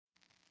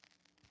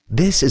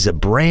This is a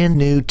brand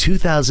new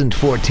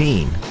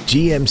 2014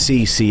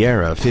 GMC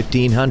Sierra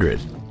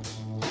 1500.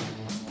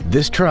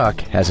 This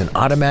truck has an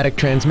automatic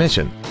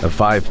transmission, a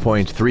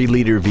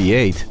 5.3-liter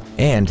V8,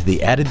 and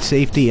the added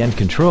safety and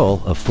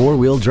control of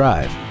four-wheel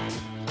drive.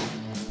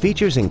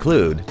 Features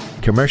include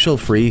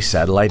commercial-free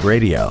satellite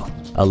radio,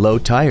 a low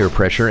tire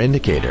pressure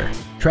indicator,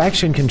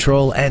 traction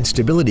control and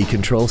stability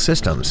control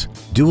systems,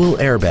 dual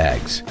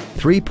airbags,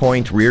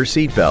 3-point rear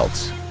seat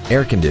belts,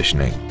 air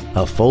conditioning,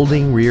 a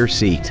folding rear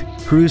seat,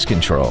 cruise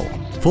control,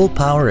 full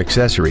power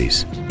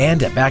accessories,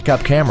 and a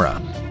backup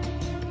camera.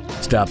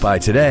 Stop by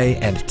today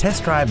and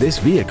test drive this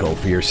vehicle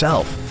for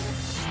yourself.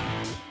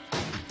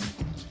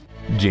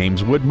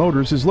 James Wood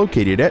Motors is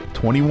located at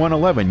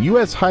 2111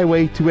 US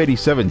Highway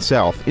 287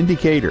 South in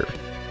Decatur.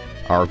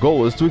 Our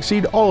goal is to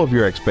exceed all of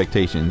your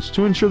expectations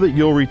to ensure that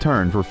you'll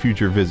return for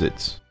future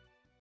visits.